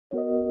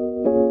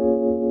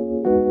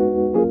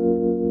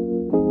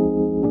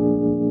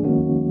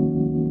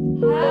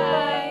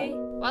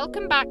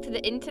Welcome back to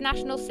the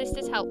International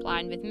Sisters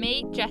Helpline with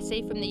me,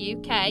 Jessie from the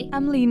UK.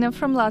 I'm Lena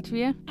from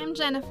Latvia. I'm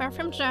Jennifer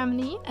from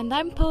Germany. And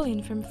I'm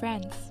Pauline from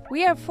France.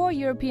 We are 4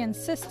 European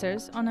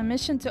sisters on a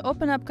mission to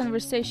open up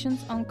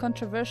conversations on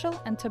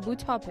controversial and taboo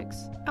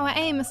topics. Our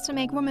aim is to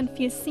make women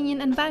feel seen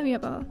and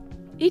valuable.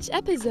 Each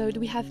episode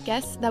we have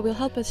guests that will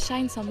help us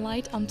shine some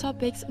light on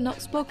topics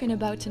not spoken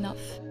about enough.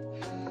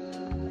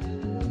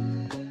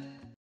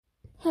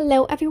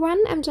 Hello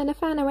everyone, I'm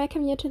Jennifer and I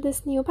welcome you to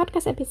this new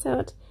podcast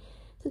episode.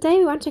 Today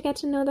we want to get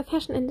to know the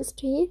fashion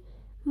industry,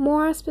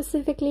 more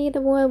specifically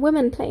the role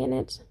women play in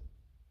it.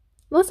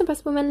 Most of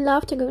us women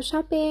love to go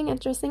shopping and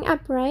dressing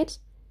up, right?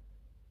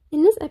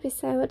 In this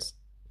episode,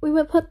 we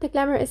will put the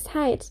glamour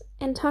aside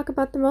and talk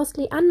about the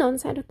mostly unknown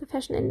side of the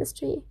fashion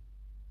industry,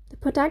 the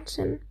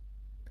production.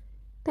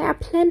 There are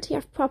plenty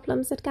of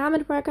problems that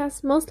garment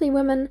workers, mostly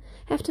women,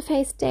 have to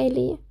face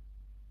daily.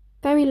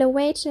 Very low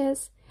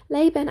wages,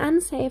 labor in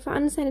unsafe or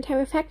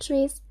unsanitary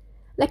factories,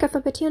 lack of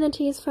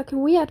opportunities for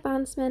career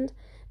advancement,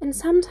 and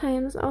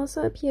sometimes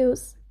also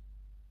abuse.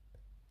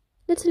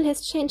 Little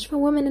has changed for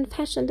women in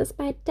fashion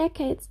despite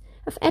decades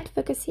of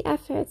advocacy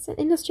efforts and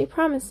industry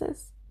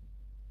promises.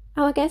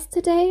 Our guest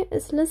today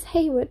is Liz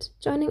Haywood,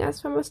 joining us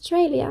from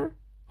Australia.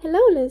 Hello,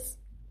 Liz.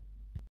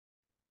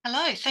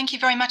 Hello, thank you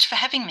very much for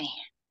having me.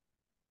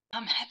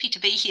 I'm happy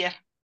to be here.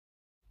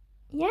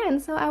 Yeah,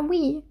 and so are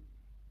we.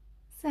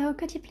 So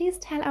could you please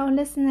tell our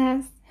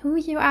listeners who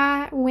you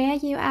are, where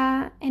you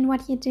are, and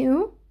what you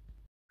do?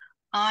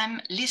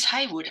 I'm Liz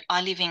Haywood.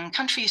 I live in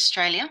country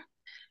Australia,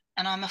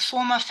 and I'm a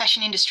former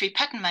fashion industry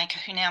pattern maker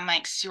who now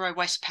makes zero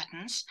waste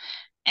patterns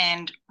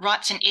and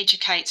writes and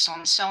educates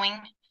on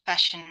sewing,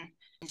 fashion,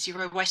 and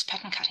zero waste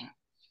pattern cutting.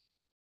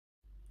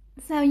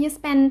 So you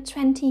spent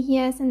 20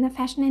 years in the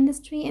fashion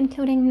industry,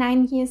 including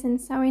 9 years in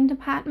sewing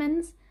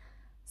departments.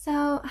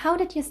 So how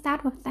did you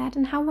start with that,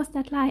 and how was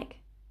that like?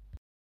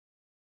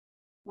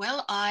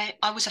 Well, I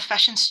was a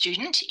fashion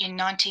student in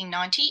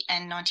 1990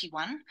 and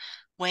 91,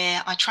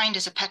 where I trained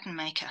as a pattern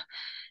maker.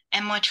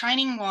 And my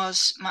training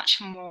was much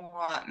more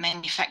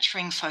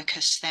manufacturing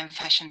focused than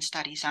fashion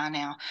studies are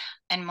now.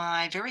 And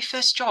my very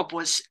first job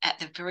was at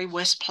the very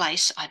worst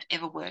place I'd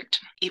ever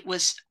worked. It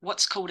was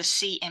what's called a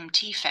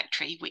CMT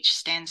factory, which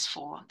stands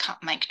for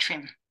cut, make,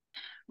 trim.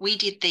 We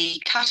did the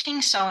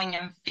cutting, sewing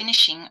and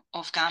finishing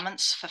of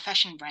garments for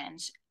fashion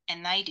brands,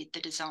 and they did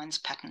the designs,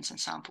 patterns and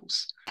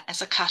samples.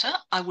 As a cutter,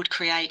 I would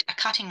create a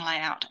cutting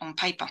layout on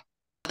paper.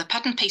 The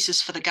pattern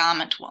pieces for the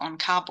garment were on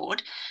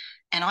cardboard,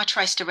 and I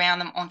traced around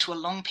them onto a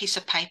long piece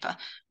of paper,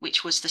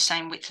 which was the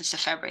same width as the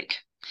fabric.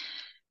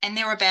 And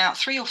there were about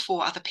 3 or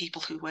 4 other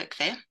people who worked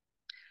there.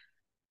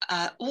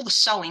 All the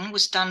sewing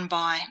was done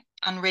by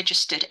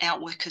unregistered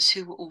outworkers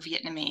who were all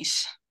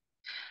Vietnamese.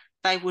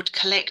 They would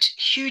collect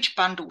huge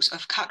bundles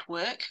of cut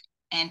work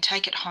and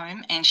take it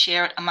home and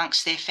share it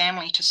amongst their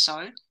family to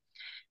sew,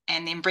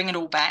 and then bring it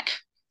all back,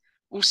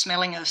 all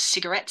smelling of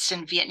cigarettes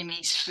and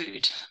Vietnamese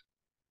food.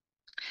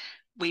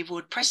 We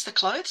would press the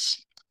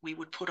clothes, we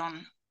would put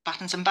on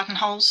buttons and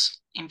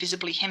buttonholes,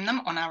 invisibly hem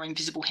them on our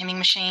invisible hemming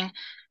machine,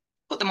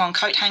 put them on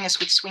coat hangers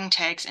with swing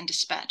tags and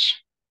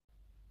dispatch.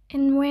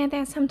 And were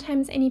there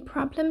sometimes any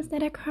problems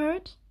that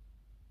occurred?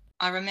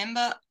 I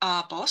remember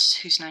our boss,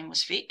 whose name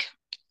was Vic,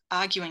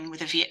 arguing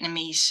with a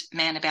Vietnamese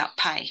man about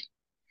pay.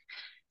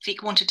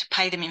 Vic wanted to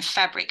pay them in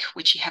fabric,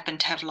 which he happened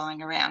to have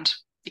lying around,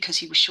 because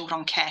he was short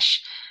on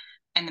cash,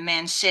 and the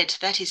man said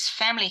that his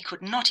family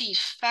could not eat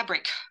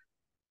fabric.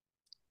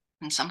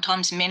 And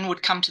sometimes men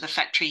would come to the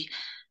factory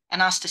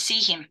and ask to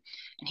see him,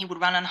 and he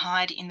would run and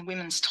hide in the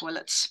women's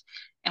toilets,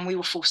 and we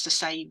were forced to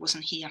say he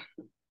wasn't here.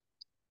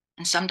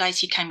 And some days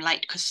he came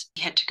late because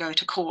he had to go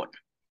to court.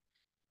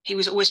 He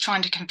was always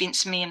trying to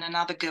convince me and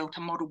another girl to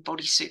model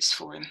bodysuits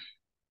for him.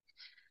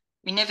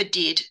 We never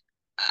did.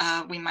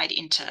 We made it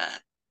into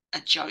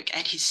a joke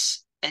at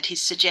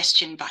his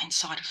suggestion, but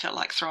inside I felt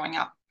like throwing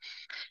up.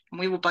 And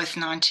we were both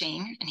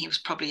 19 and he was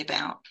probably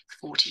about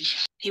 40.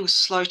 He was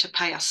slow to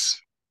pay us.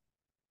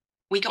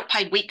 We got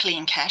paid weekly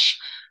in cash,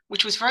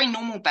 which was very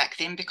normal back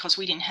then because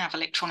we didn't have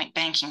electronic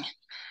banking.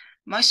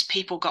 Most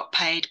people got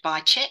paid by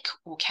cheque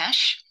or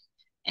cash.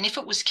 And if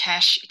it was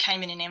cash, it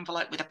came in an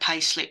envelope with a pay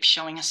slip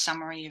showing a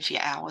summary of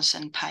your hours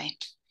and pay.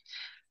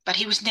 But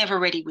he was never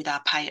ready with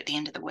our pay at the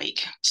end of the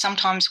week.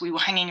 Sometimes we were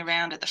hanging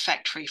around at the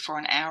factory for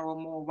an hour or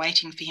more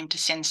waiting for him to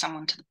send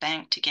someone to the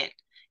bank to get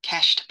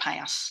cash to pay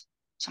us.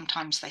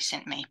 Sometimes they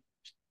sent me.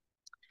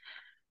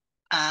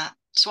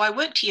 So I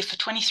worked here for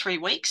 23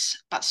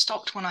 weeks, but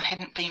stopped when I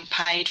hadn't been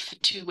paid for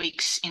 2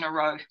 weeks in a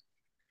row.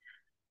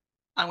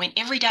 I went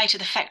every day to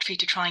the factory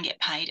to try and get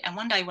paid, and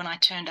one day when I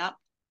turned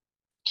up,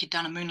 he'd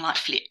done a moonlight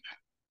flip.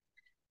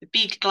 The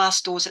big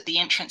glass doors at the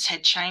entrance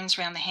had chains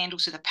around the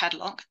handles with a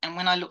padlock, and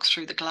when I looked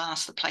through the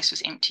glass, the place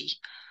was empty.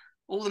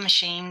 All the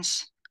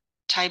machines,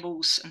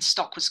 tables, and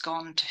stock was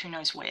gone to who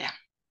knows where.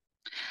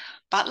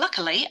 But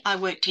luckily, I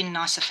worked in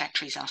nicer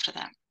factories after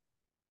that.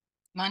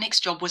 My next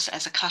job was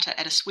as a cutter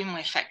at a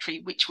swimwear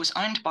factory, which was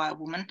owned by a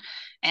woman,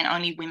 and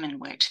only women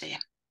worked there.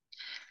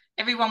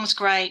 Everyone was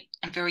great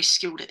and very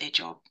skilled at their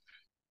job.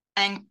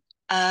 And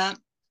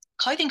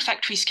Clothing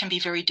factories can be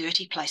very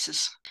dirty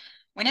places.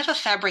 Whenever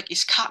fabric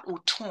is cut or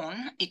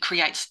torn, it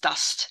creates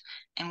dust,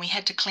 and we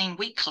had to clean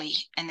weekly,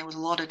 and there was a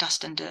lot of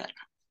dust and dirt.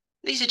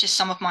 These are just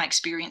some of my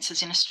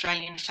experiences in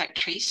Australian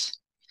factories.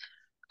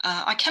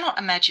 I cannot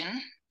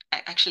imagine,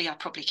 actually I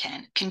probably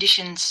can,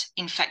 conditions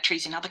in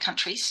factories in other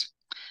countries.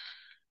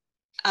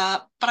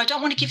 But I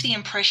don't want to give the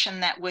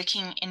impression that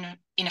working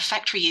in a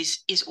factory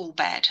is all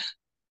bad.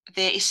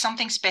 There is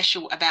something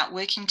special about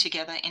working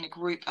together in a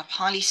group of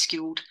highly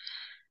skilled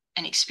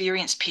and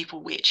experienced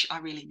people, which I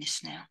really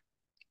miss now.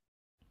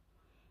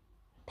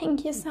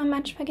 Thank you so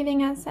much for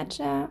giving us such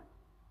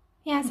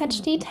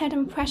detailed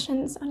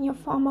impressions on your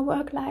former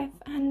work life,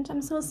 and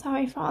I'm so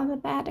sorry for all the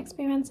bad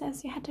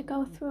experiences you had to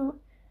go through.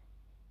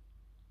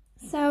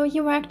 So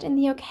you worked in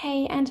the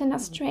UK and in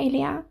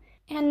Australia,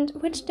 and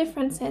which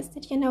differences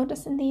did you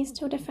notice in these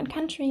two different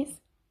countries?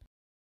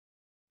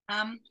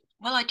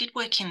 Well, I did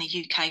work in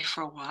the UK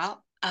for a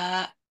while,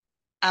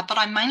 but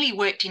I mainly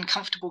worked in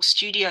comfortable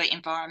studio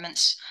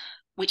environments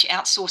which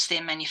outsource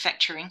their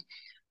manufacturing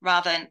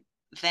rather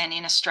than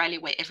in Australia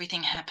where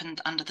everything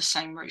happened under the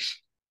same roof.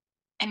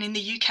 And in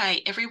the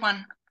UK,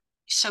 everyone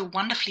is so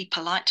wonderfully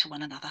polite to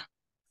one another.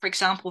 For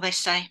example, they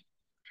say,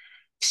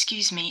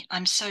 "Excuse me,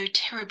 I'm so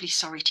terribly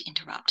sorry to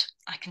interrupt.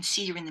 I can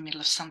see you're in the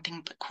middle of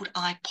something, but could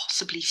I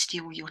possibly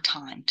steal your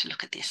time to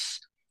look at this?"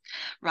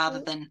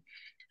 Rather than,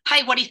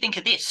 "Hey, what do you think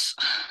of this?"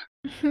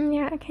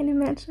 Yeah, I can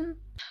imagine.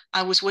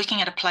 I was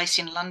working at a place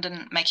in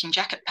London making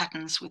jacket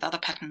patterns with other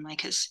pattern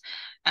makers,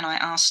 and I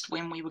asked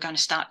when we were going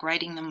to start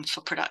grading them for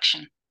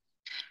production.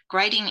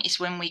 Grading is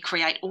when we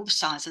create all the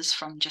sizes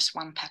from just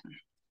one pattern.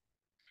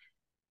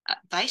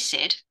 They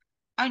said,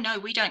 "Oh no,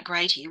 we don't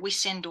grade here. We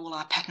send all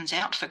our patterns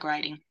out for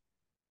grading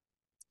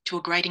to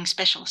a grading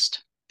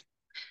specialist."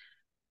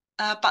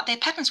 But their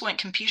patterns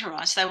weren't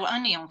computerized. They were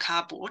only on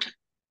cardboard,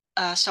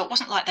 so it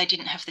wasn't like they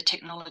didn't have the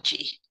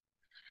technology.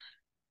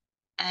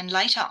 And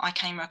later I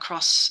came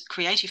across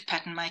creative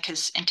pattern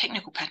makers and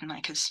technical pattern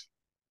makers.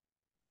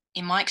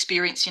 In my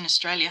experience in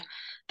Australia,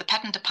 the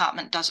pattern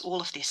department does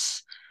all of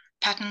this: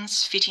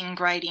 patterns, fitting,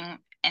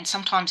 grading, and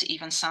sometimes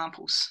even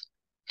samples.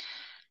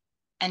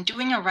 And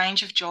doing a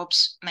range of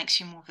jobs makes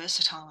you more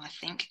versatile, I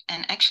think,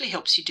 and actually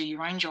helps you do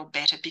your own job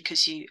better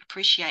because you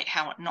appreciate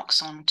how it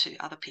knocks on to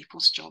other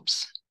people's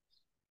jobs.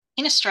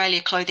 In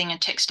Australia, clothing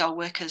and textile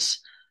workers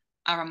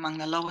are among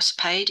the lowest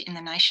paid in the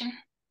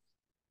nation.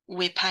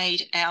 We're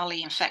paid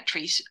hourly in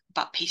factories,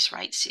 but piece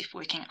rates if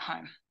working at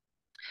home.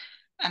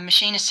 And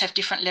machinists have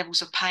different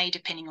levels of pay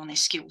depending on their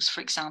skills.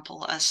 For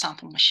example, a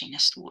sample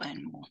machinist will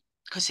earn more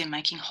because they're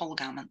making whole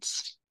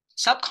garments.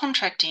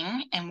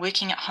 Subcontracting and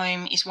working at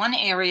home is one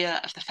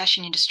area of the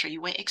fashion industry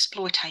where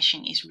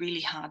exploitation is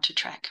really hard to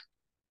track.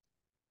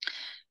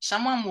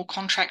 Someone will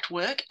contract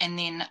work and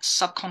then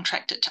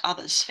subcontract it to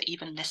others for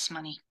even less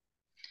money.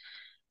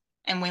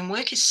 And when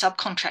work is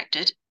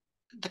subcontracted,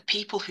 the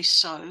people who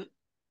sew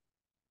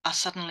are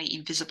suddenly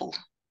invisible.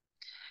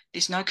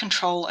 There's no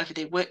control over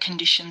their work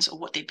conditions or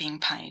what they're being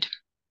paid.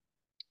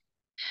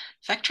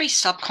 Factories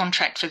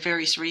subcontract for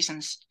various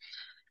reasons.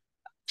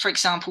 For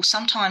example,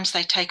 sometimes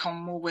they take on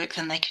more work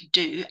than they could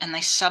do and they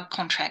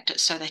subcontract it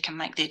so they can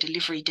make their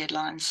delivery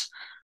deadlines.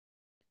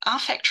 Our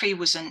factory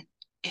was an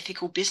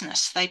ethical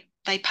business. They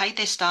paid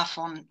their staff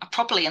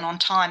properly and on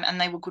time, and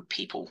they were good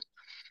people.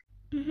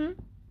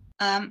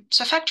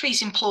 So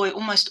factories employ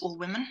almost all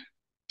women.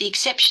 The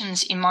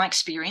exceptions, in my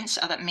experience,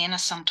 are that men are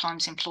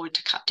sometimes employed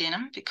to cut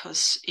denim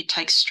because it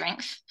takes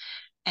strength,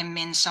 and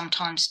men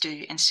sometimes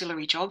do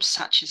ancillary jobs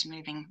such as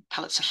moving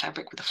pallets of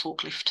fabric with a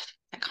forklift,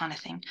 that kind of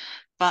thing.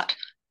 But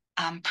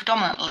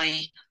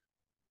predominantly,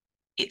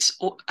 it's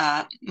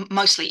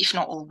mostly, if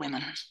not all,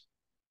 women.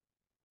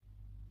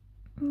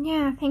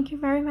 Yeah, thank you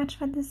very much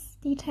for this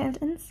detailed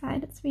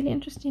insight. It's really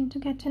interesting to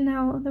get to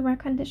know the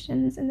work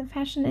conditions in the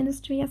fashion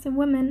industry as a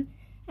woman,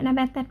 and I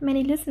bet that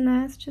many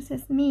listeners, just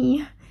as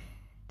me,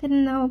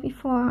 didn't know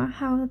before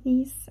how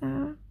these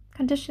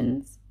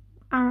conditions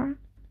are.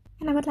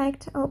 And I would like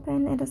to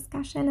open a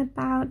discussion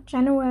about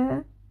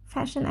general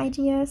fashion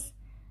ideas,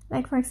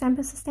 like for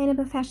example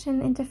sustainable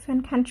fashion in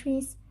different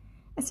countries.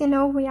 As you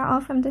know, we are all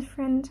from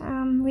different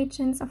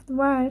regions of the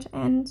world,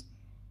 and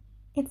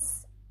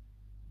it's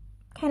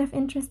kind of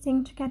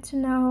interesting to get to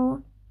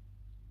know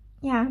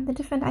the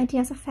different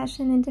ideas of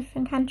fashion in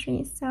different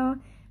countries. So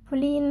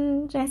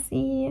Pauline,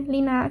 Jessie,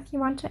 Lena, if you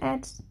want to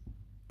add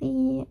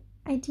the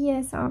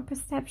ideas or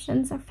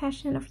perceptions of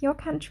fashion of your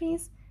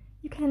countries,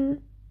 you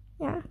can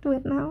do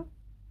it now.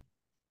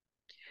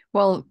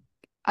 Well,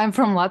 I'm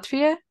from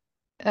Latvia,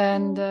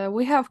 and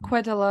we have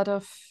quite a lot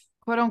of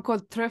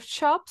quote-unquote thrift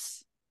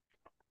shops,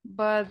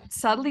 but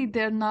sadly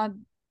they're not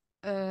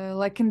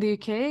like in the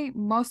UK.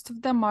 Most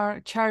of them are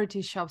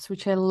charity shops,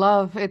 which I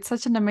love. It's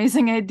such an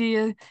amazing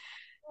idea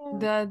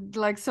that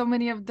like so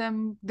many of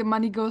them, the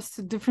money goes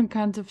to different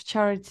kinds of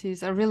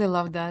charities. I really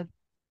love that.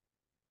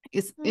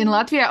 In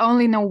Latvia, I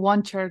only know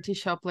one charity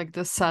shop like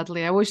this,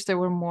 sadly. I wish there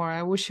were more.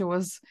 I wish it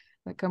was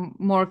like a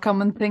more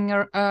common thing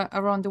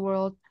around the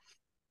world.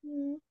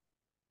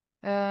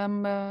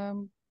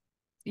 I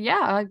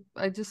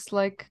just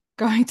like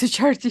going to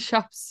charity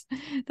shops.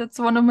 That's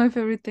one of my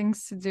favorite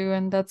things to do,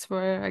 and that's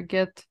where I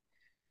get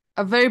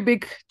a very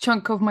big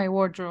chunk of my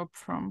wardrobe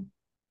from.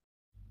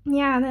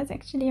 Yeah, that's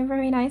actually a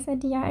very nice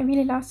idea. I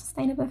really love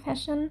sustainable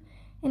fashion.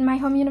 In my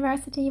home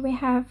university, we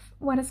have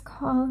what is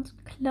called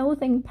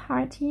clothing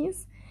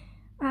parties,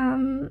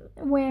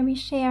 where we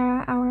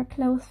share our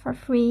clothes for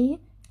free.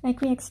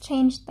 Like, we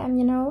exchange them,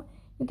 you know.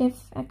 You give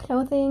a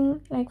clothing,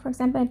 like for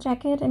example a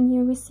jacket, and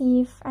you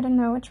receive, I don't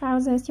know, a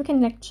trousers. You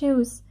can like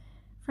choose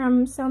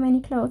from so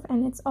many clothes,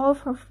 and it's all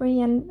for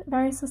free and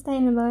very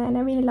sustainable, and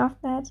I really love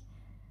that.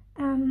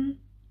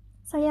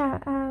 So yeah,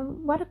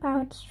 what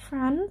about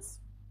France?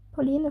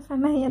 Pauline, if I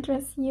may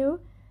address you.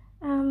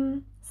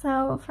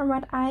 So from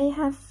what I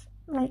have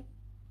like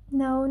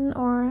known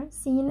or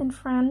seen in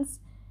France,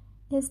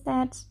 is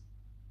that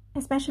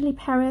especially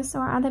Paris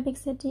or other big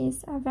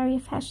cities are very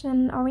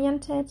fashion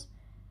oriented.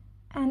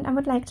 And I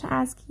would like to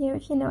ask you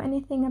if you know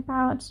anything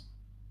about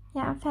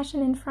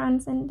fashion in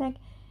France, and like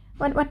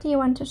what do you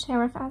want to share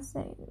with us?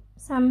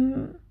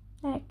 Some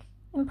like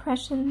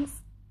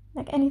impressions,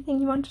 like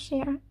anything you want to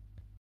share.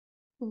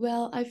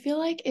 Well, I feel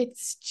like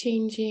it's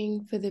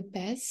changing for the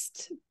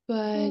best,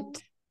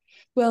 but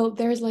well,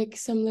 there's like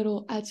some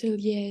little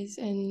ateliers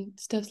and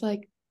stuff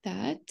like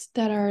that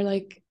are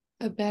like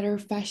a better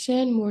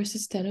fashion, more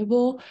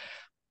sustainable.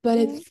 But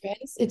in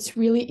France, it's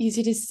really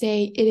easy to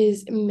say it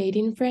is made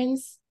in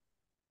France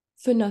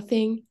for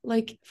nothing.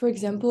 Like, for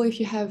example, if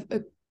you have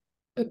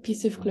a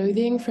piece of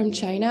clothing from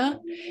China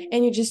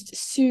and you just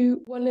sew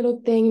one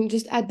little thing,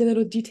 just add the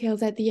little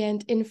details at the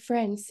end in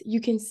France, you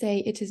can say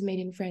it is made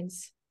in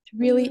France. It's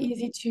really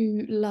easy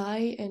to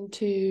lie and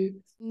to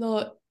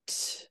not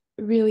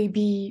really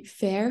be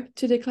fair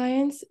to the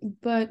clients,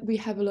 but we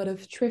have a lot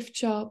of thrift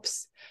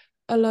shops,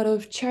 a lot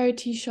of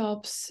charity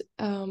shops,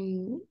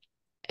 and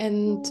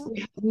we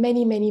have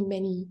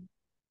many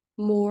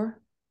more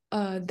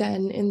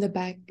than in the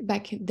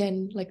back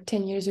then, like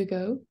 10 years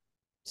ago.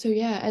 So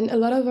yeah, and a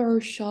lot of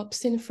our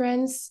shops in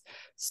France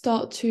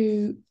start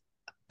to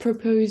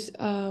propose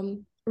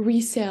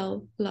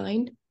resale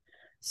line.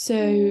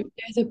 So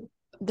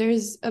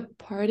there's a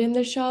part in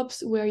the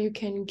shops where you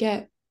can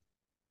get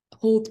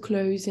old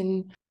clothes,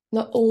 and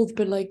not old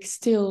but like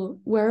still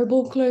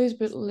wearable clothes,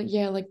 but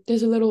yeah, like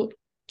there's a little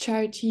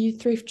charity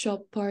thrift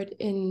shop part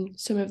in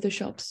some of the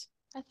shops.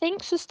 I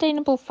think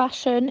sustainable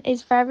fashion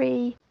is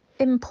very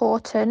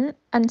important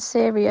and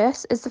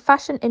serious, as the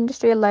fashion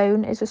industry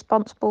alone is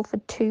responsible for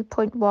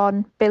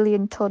 2.1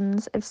 billion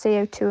tonnes of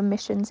CO2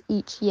 emissions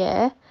each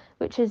year,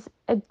 which is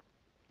a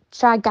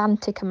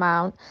gigantic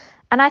amount.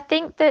 And I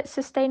think that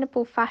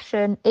sustainable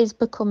fashion is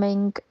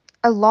becoming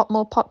a lot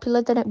more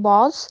popular than it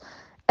was,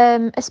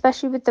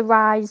 especially with the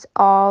rise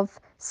of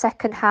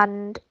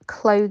secondhand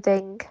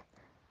clothing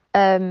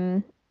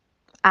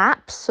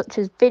apps such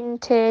as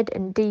Vinted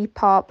and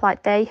Depop.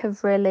 Like, they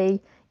have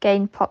really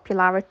gained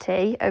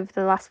popularity over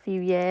the last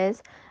few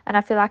years, and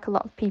I feel like a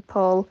lot of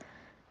people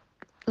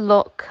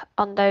look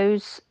on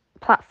those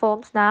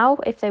platforms now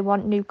if they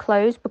want new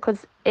clothes,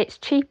 because it's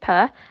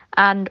cheaper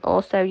and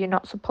also you're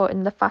not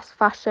supporting the fast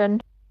fashion.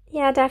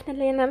 Yeah,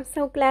 definitely, and I'm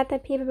so glad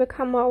that people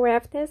become more aware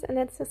of this and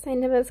that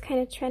sustainable is kind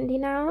of trendy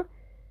now.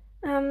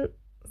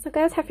 So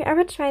girls, have you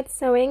ever tried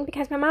sewing?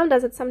 Because my mom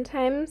does it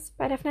sometimes,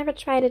 but I've never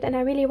tried it and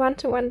I really want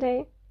to one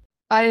day.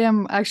 I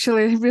am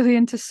actually really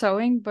into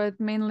sewing, but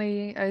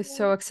mainly I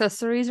sew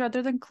accessories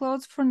rather than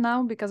clothes for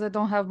now, because I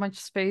don't have much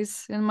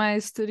space in my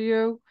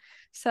studio,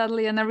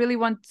 sadly, and I really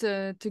want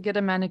to get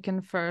a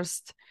mannequin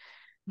first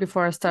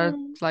before I start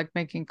like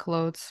making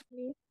clothes.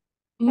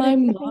 My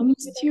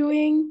mom's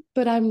doing,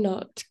 but I'm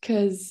not,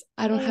 because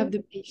I don't have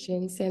the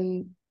patience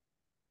and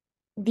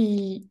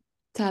the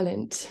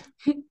talent.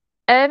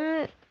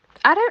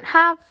 I don't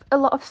have a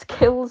lot of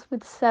skills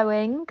with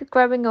sewing.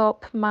 Growing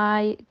up,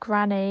 my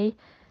granny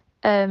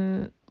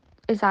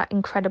is like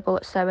incredible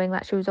at sewing.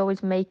 Like, she was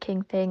always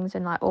making things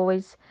and like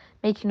always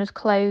making us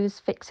clothes,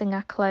 fixing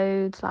our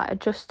clothes, like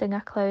adjusting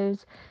our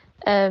clothes.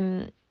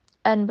 And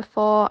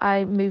before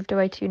I moved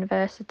away to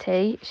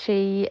university,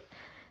 she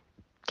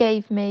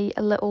gave me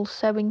a little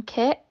sewing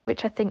kit,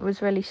 which I think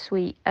was really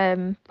sweet.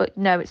 But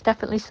no, it's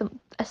definitely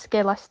a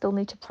skill I still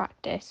need to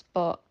practice,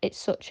 but it's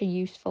such a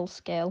useful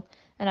skill,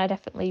 and I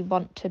definitely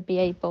want to be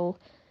able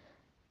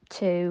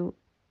to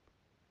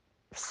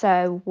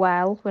sew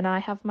well when I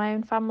have my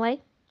own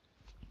family.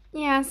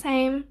 Yeah,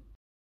 same.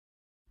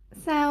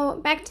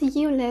 So back to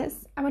you,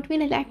 Liz. I would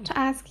really like to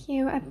ask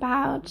you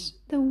about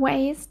the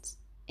waste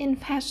in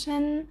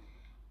fashion,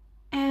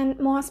 and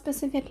more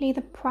specifically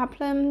the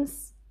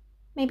problems,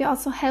 maybe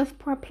also health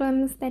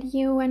problems that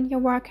you and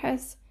your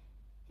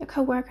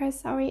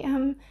co-workers,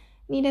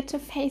 needed to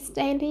face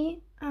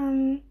daily.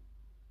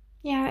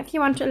 If you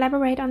want to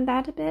elaborate on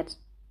that a bit.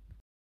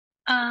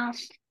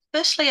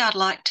 Firstly, I'd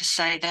like to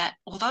say that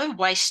although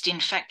waste in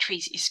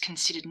factories is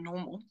considered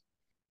normal,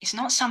 it's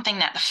not something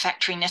that the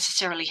factory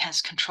necessarily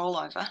has control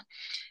over,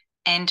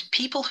 and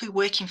people who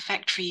work in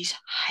factories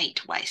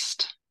hate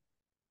waste.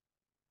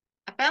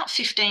 About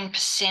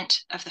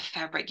 15% of the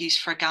fabric used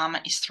for a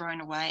garment is thrown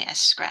away as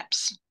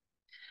scraps.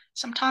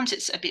 Sometimes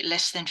it's a bit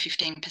less than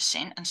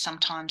 15% and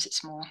sometimes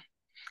it's more.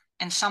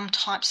 And some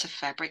types of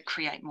fabric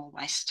create more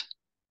waste.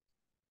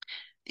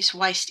 This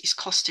waste is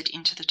costed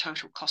into the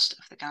total cost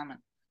of the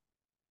garment.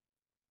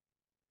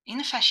 In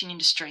the fashion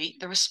industry,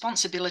 the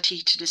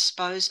responsibility to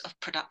dispose of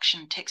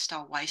production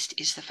textile waste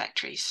is the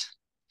factories.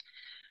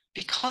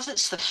 Because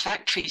it's the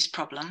factory's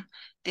problem,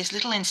 there's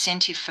little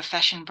incentive for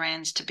fashion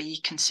brands to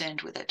be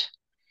concerned with it.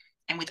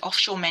 And with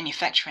offshore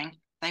manufacturing,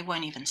 they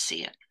won't even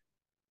see it.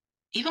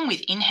 Even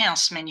with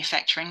in-house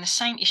manufacturing, the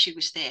same issue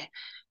is there,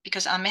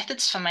 because our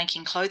methods for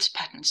making clothes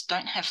patterns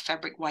don't have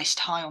fabric waste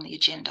high on the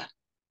agenda.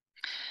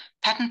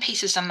 Pattern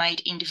pieces are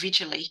made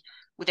individually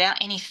without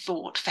any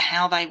thought for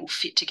how they will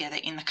fit together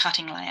in the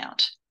cutting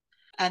layout.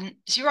 And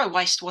zero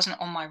waste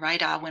wasn't on my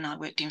radar when I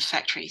worked in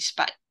factories,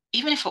 but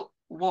even if it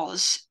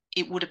was,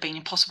 it would have been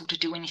impossible to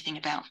do anything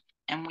about,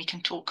 and we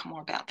can talk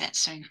more about that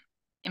soon.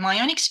 In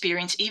my own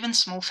experience, even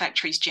small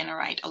factories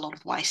generate a lot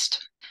of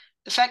waste.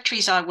 The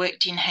factories I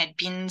worked in had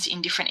bins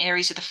in different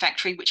areas of the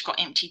factory which got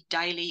emptied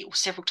daily or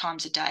several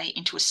times a day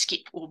into a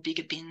skip or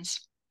bigger bins.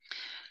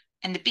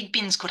 And the big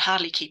bins could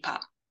hardly keep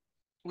up.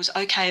 It was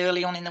okay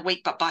early on in the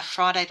week, but by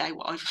Friday they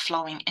were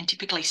overflowing and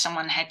typically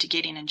someone had to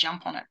get in and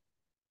jump on it.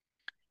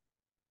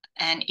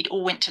 And it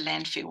all went to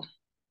landfill.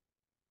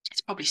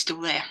 It's probably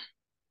still there.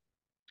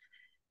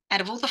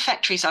 Out of all the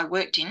factories I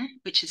worked in,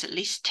 which is at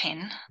least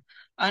 10,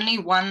 only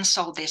one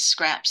sold their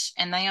scraps,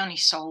 and they only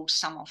sold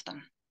some of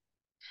them.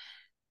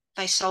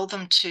 They sold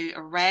them to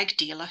a rag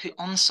dealer who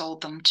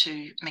on-sold them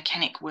to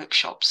mechanic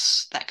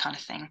workshops, that kind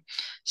of thing.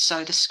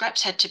 So the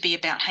scraps had to be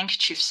about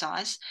handkerchief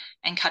size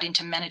and cut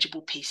into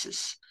manageable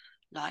pieces.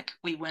 Like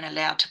we weren't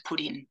allowed to put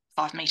in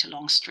 5-metre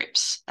long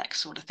strips, that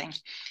sort of thing.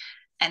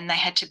 And they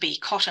had to be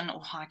cotton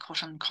or high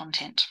cotton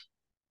content.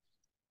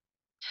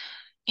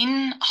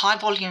 In high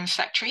volume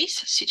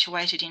factories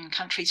situated in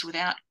countries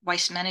without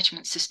waste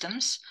management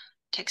systems,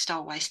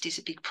 textile waste is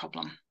a big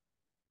problem.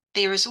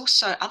 There is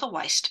also other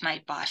waste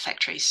made by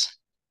factories.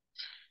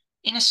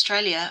 In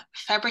Australia,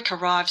 fabric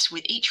arrives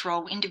with each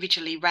roll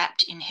individually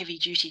wrapped in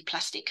heavy-duty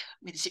plastic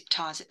with zip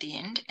ties at the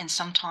end, and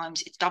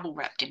sometimes it's double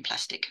wrapped in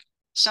plastic.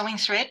 Sewing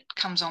thread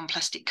comes on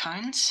plastic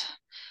cones,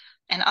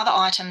 and other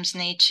items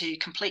need to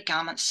complete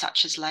garments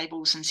such as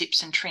labels and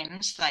zips and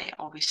trims. They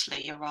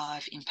obviously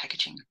arrive in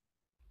packaging.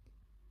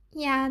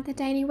 Yeah, the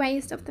daily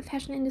waste of the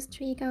fashion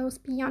industry goes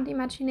beyond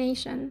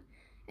imagination.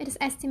 It is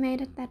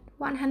estimated that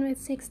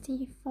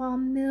 164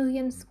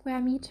 million square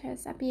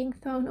meters are being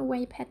thrown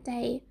away per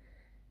day,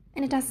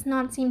 and it does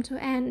not seem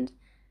to end.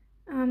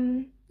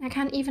 I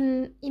can't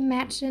even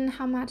imagine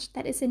how much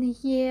that is in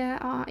a year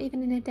or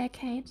even in a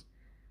decade.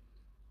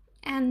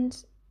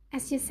 And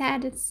as you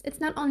said, it's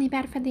not only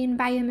bad for the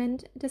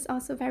environment, it is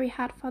also very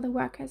hard for the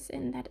workers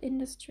in that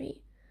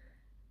industry.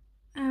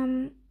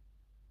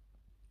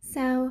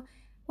 So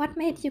what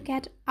made you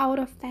get out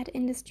of that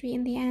industry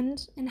in the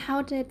end, and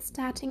how did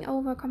starting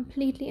over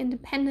completely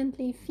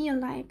independently feel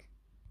like?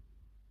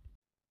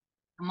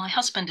 My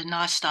husband and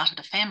I started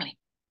a family.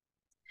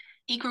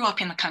 He grew up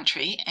in the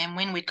country, and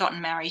when we'd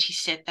gotten married, he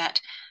said that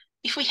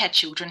if we had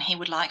children, he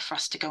would like for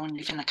us to go and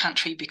live in the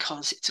country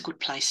because it's a good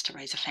place to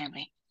raise a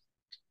family.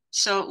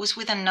 So it was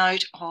with a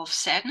note of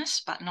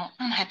sadness, but not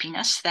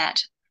unhappiness,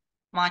 that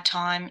my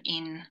time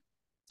in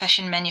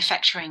fashion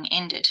manufacturing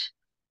ended.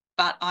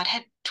 But I'd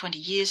had 20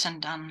 years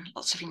and done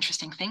lots of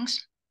interesting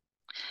things.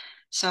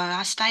 So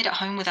I stayed at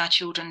home with our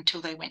children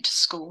until they went to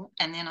school,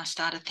 and then I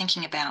started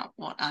thinking about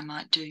what I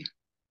might do.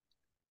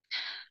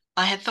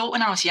 I had thought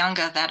when I was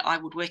younger that I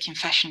would work in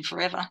fashion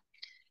forever,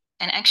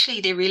 and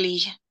actually there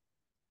really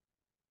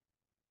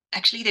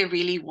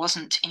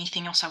wasn't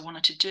anything else I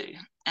wanted to do,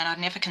 and I'd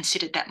never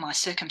considered that my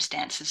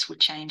circumstances would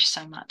change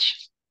so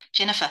much.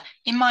 Jennifer,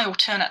 in my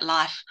alternate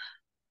life,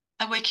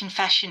 I work in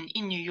fashion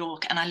in New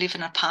York and I live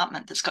in an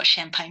apartment that's got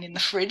champagne in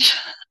the fridge.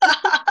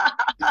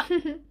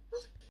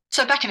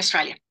 So back in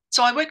Australia.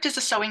 So I worked as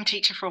a sewing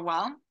teacher for a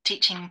while,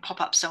 teaching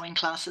pop-up sewing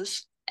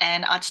classes,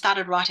 and I'd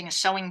started writing a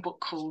sewing book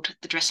called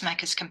The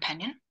Dressmaker's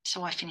Companion,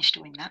 so I finished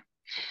doing that.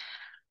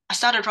 I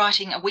started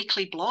writing a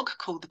weekly blog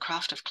called The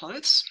Craft of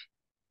Clothes.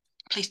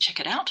 Please check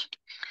it out.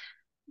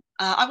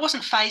 I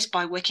wasn't fazed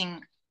by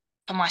working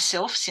for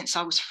myself since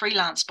I was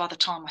freelance by the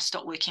time I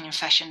stopped working in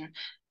fashion,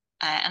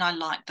 and I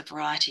liked the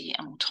variety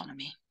and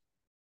autonomy.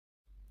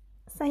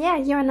 So yeah,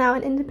 you're now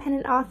an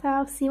independent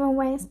author of Zero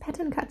Waste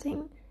Pattern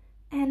Cutting,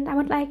 and I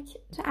would like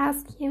to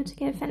ask you to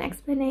give an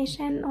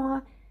explanation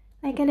or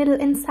like a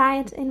little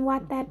insight in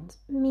what that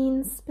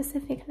means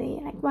specifically.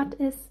 Like, what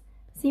is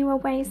zero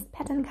waste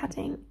pattern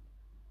cutting?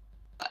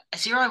 A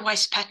zero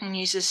waste pattern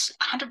uses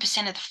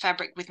 100% of the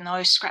fabric with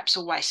no scraps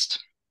or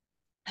waste.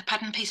 The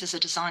pattern pieces are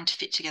designed to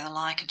fit together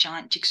like a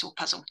giant jigsaw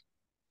puzzle.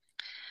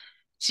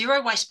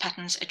 Zero waste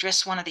patterns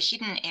address one of the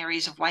hidden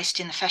areas of waste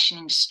in the fashion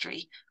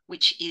industry,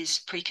 which is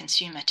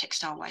pre-consumer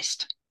textile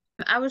waste.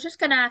 I was just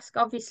going to ask,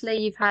 obviously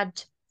you've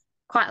had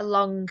quite a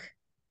long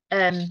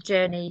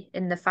journey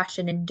in the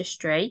fashion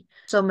industry.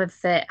 Some of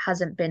it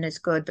hasn't been as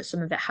good, but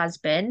some of it has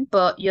been.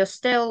 But you're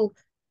still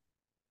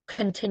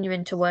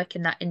continuing to work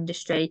in that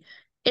industry.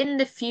 in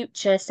the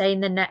future, say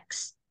in the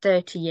next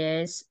 30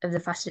 years of the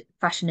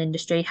fashion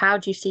industry, how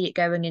do you see it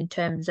going in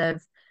terms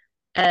of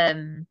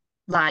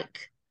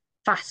like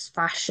fast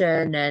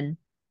fashion and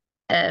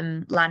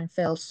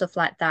landfill, stuff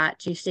like that?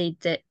 Do you see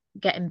that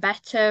getting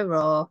better,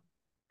 or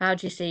how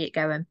do you see it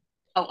going?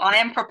 Oh, I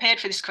am prepared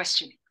for this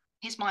question.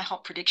 Here's my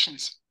hot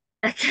predictions.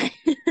 Okay.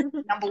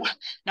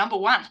 Number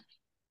one,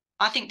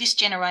 I think this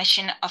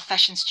generation of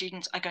fashion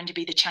students are going to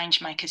be the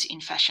change makers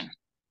in fashion.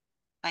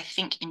 They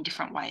think in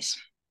different ways.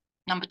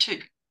 Number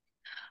two,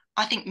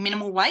 I think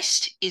minimal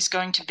waste is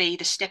going to be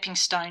the stepping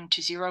stone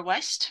to zero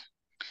waste.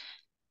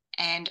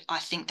 And I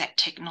think that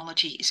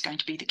technology is going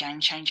to be the game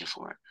changer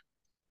for it.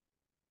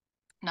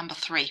 Number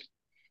three,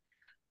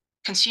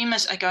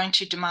 consumers are going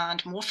to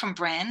demand more from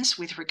brands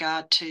with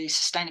regard to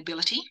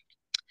sustainability.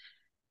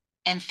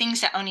 And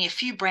things that only a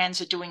few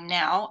brands are doing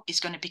now is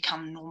going to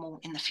become normal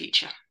in the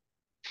future.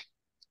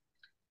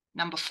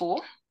 Number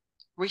four,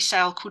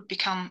 resale could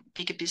become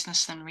bigger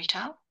business than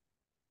retail.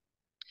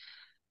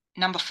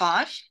 Number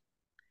five,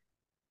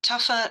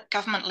 tougher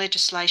government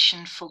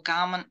legislation for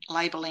garment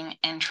labelling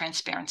and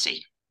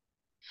transparency.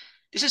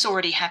 This is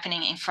already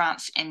happening in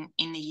France and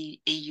in the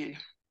EU.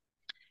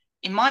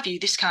 In my view,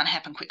 this can't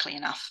happen quickly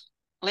enough.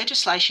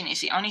 Legislation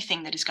is the only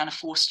thing that is going to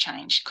force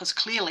change, because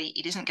clearly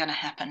it isn't going to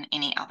happen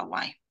any other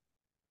way.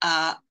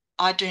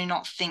 I do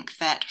not think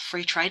that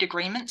free trade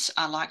agreements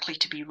are likely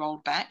to be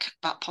rolled back,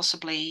 but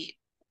possibly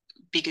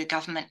bigger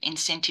government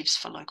incentives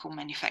for local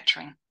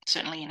manufacturing,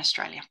 certainly in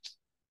Australia.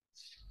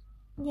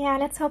 Yeah,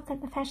 let's hope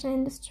that the fashion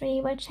industry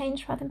will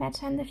change for the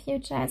better in the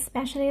future,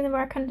 especially the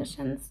work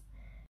conditions.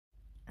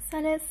 So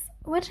Liz,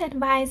 which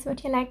advice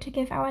would you like to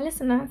give our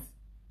listeners?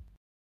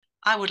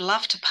 I would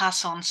love to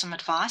pass on some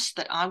advice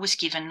that I was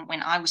given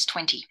when I was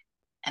 20,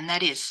 and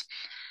that is,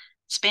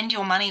 spend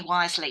your money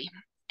wisely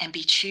and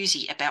be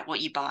choosy about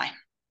what you buy.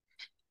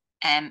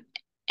 And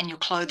your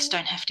clothes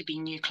don't have to be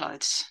new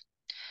clothes.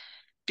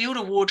 Build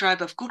a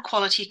wardrobe of good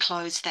quality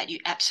clothes that you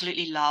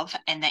absolutely love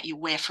and that you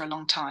wear for a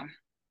long time.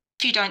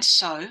 If you don't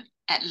sew,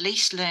 at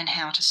least learn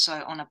how to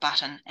sew on a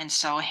button and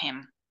sew a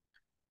hem.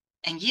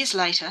 And years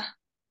later,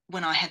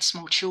 when I had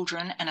small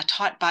children and a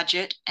tight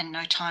budget and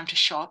no time to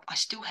shop, I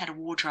still had a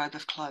wardrobe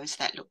of clothes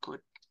that looked good.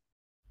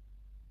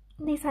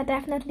 These are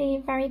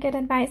definitely very good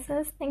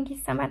advices. Thank you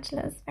so much,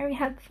 Liz. Very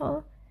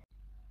helpful.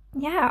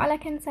 Yeah, all I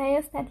can say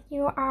is that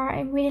you are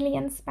a really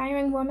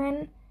inspiring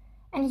woman,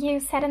 and you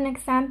set an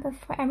example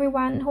for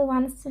everyone who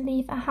wants to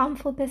leave a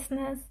harmful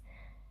business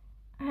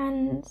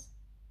and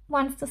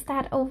wants to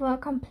start over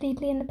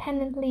completely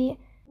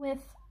independently with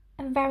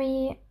a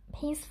very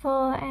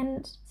peaceful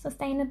and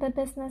sustainable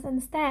business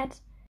instead.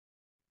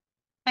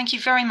 Thank you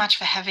very much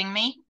for having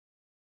me.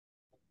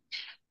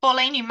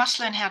 Pauline, you must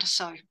learn how to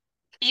sew,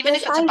 even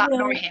Yes, if it's a I button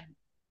will. or a hem.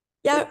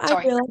 Yeah,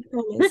 Sorry. I will, I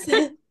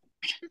promise.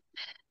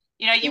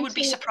 You know, you Thank would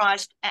be you.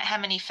 surprised at how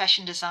many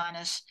fashion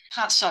designers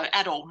can't sew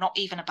at all, not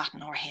even a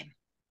button or a hem.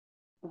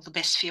 All the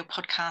best for your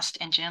podcast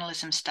and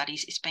journalism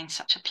studies. It's been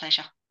such a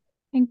pleasure.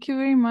 Thank you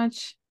very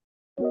much.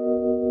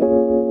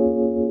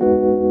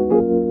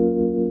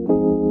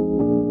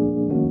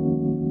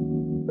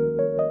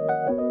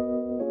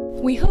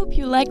 We hope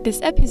you liked this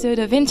episode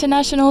of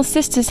International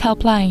Sisters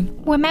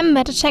Helpline.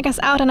 Remember to check us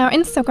out on our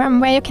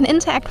Instagram, where you can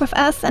interact with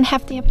us and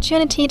have the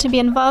opportunity to be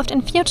involved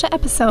in future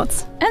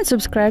episodes. And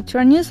subscribe to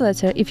our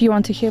newsletter if you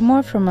want to hear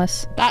more from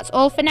us. That's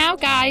all for now,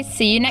 guys.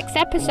 See you next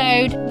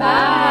episode.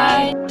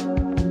 Bye!